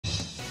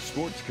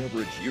sports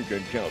coverage you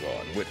can count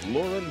on with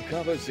Lauren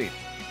Cavazzini.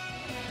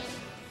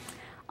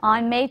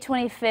 On May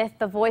 25th,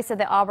 the voice of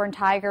the Auburn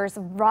Tigers,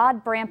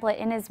 Rod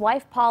Bramblett, and his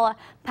wife Paula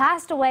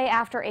passed away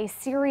after a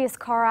serious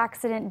car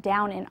accident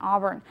down in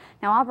Auburn.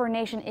 Now, Auburn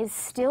Nation is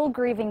still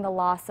grieving the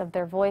loss of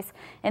their voice.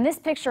 In this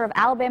picture of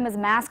Alabama's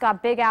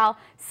mascot, Big Al,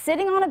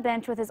 sitting on a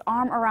bench with his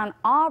arm around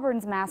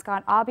Auburn's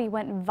mascot, Aubie,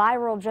 went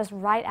viral just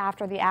right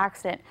after the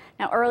accident.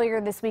 Now,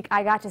 earlier this week,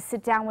 I got to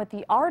sit down with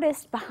the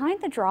artist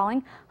behind the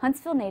drawing,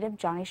 Huntsville native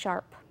Johnny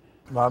Sharp.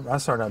 I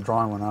started out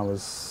drawing when I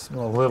was a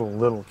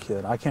little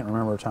kid. I can't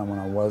remember a time when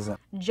I wasn't.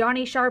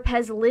 Johnny Sharp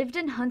has lived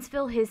in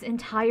Huntsville his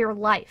entire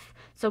life.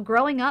 So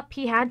growing up,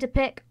 he had to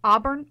pick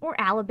Auburn or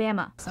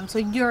Alabama. So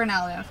you're an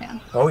Alabama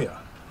fan? Oh, yeah.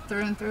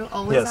 Through and through?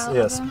 Always Alabama?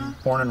 Yes.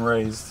 Born and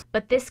raised.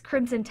 But this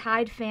Crimson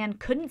Tide fan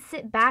couldn't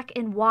sit back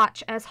and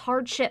watch as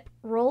hardship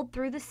rolled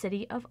through the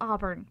city of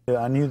Auburn.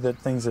 I knew that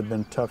things had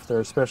been tough there,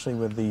 especially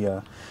with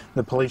the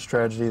police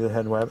tragedy that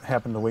had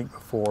happened the week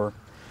before.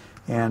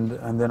 And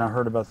then I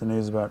heard about the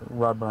news about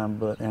Rod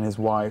Bramblett and his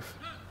wife,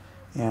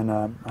 and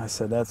I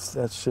said that's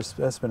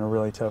been a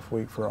really tough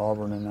week for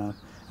Auburn, and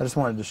I just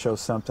wanted to show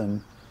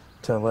something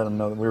to let them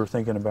know that we were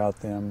thinking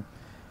about them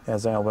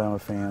as Alabama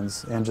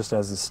fans and just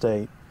as a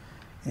state,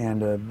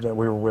 and that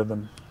we were with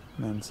them,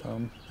 and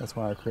so that's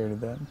why I created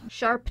that.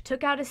 Sharp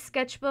took out his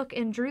sketchbook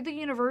and drew the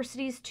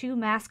university's two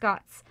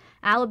mascots,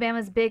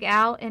 Alabama's Big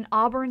Al and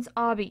Auburn's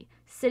Aubie,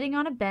 sitting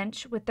on a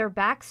bench with their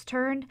backs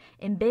turned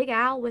and Big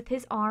Al with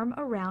his arm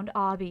around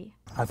Aubie.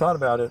 I thought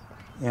about it,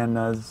 and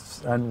I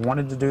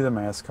wanted to do the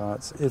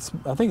mascots.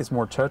 I think it's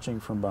more touching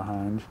from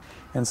behind,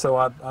 and so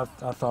I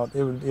thought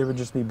it would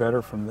just be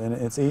better from then.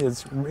 It's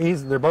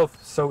easy. They're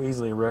both so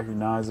easily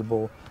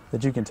recognizable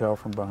that you can tell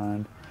from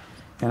behind,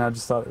 and I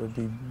just thought it would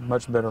be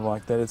much better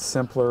like that. It's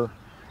simpler.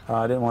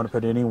 I didn't want to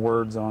put any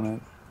words on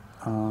it.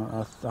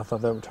 I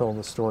thought that would tell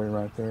the story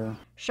right there.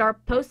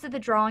 Sharp posted the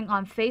drawing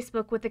on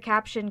Facebook with the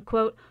caption,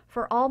 quote,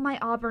 "For all my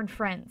Auburn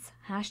friends,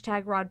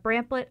 hashtag Rod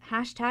Bramblett,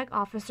 hashtag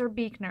Officer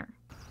Beekner."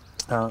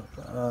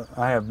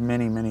 I have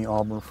many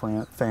Auburn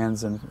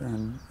fans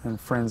and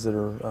friends that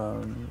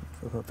are,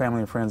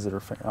 family and friends that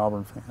are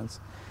Auburn fans.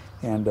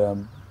 And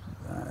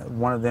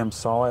one of them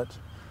saw it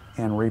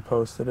and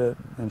reposted it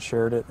and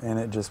shared it, and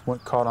it just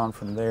caught on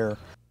from there.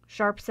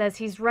 Sharp says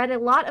he's read a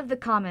lot of the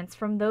comments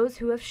from those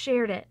who have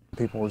shared it.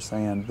 People were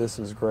saying, "This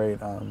is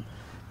great. I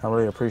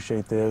really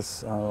appreciate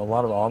this." A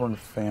lot of Auburn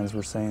fans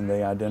were saying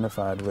they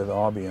identified with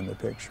Aubie in the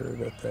picture,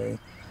 that they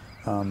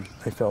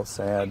felt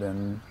sad,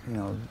 and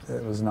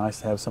it was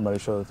nice to have somebody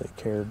show that they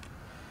cared,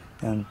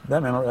 and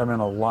that meant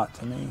a lot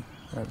to me.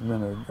 That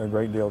meant a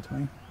great deal to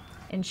me.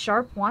 And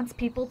Sharp wants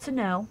people to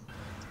know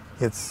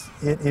it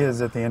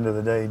is at the end of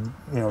the day,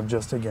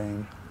 just a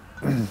game.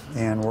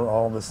 And we're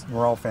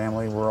all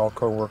family, we're all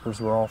co-workers,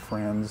 we're all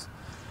friends,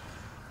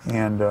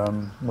 and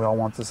we all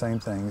want the same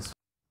things.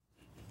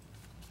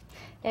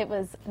 It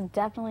was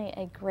definitely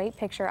a great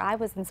picture. I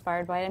was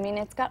inspired by it. I mean,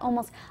 it's got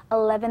almost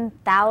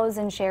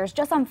 11,000 shares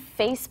just on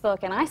Facebook,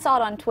 and I saw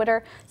it on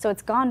Twitter, so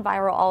it's gone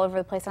viral all over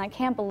the place, and I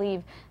can't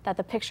believe that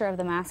the picture of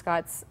the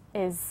mascots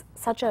is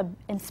such an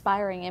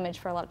inspiring image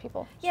for a lot of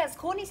people. Yeah, it's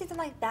cool when you see something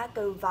like that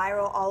go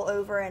viral all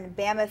over, and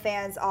Bama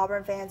fans,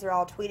 Auburn fans are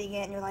all tweeting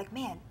it, and you're like,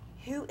 man,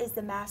 who is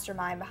the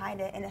mastermind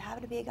behind it? And it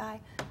happened to be a guy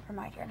from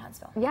right here in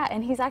Huntsville. Yeah,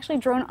 and he's actually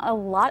drawn a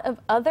lot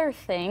of other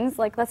things.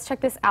 Like, let's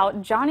check this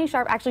out. Johnny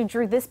Sharp actually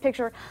drew this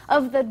picture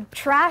of the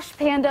trash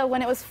panda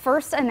when it was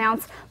first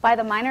announced by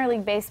the minor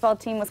league baseball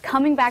team was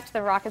coming back to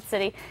the Rocket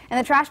City. And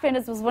the trash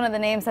pandas was one of the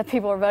names that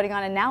people were voting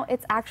on, and now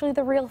it's actually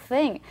the real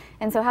thing.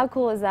 And so how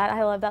cool is that?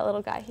 I love that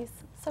little guy. He's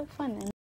so fun.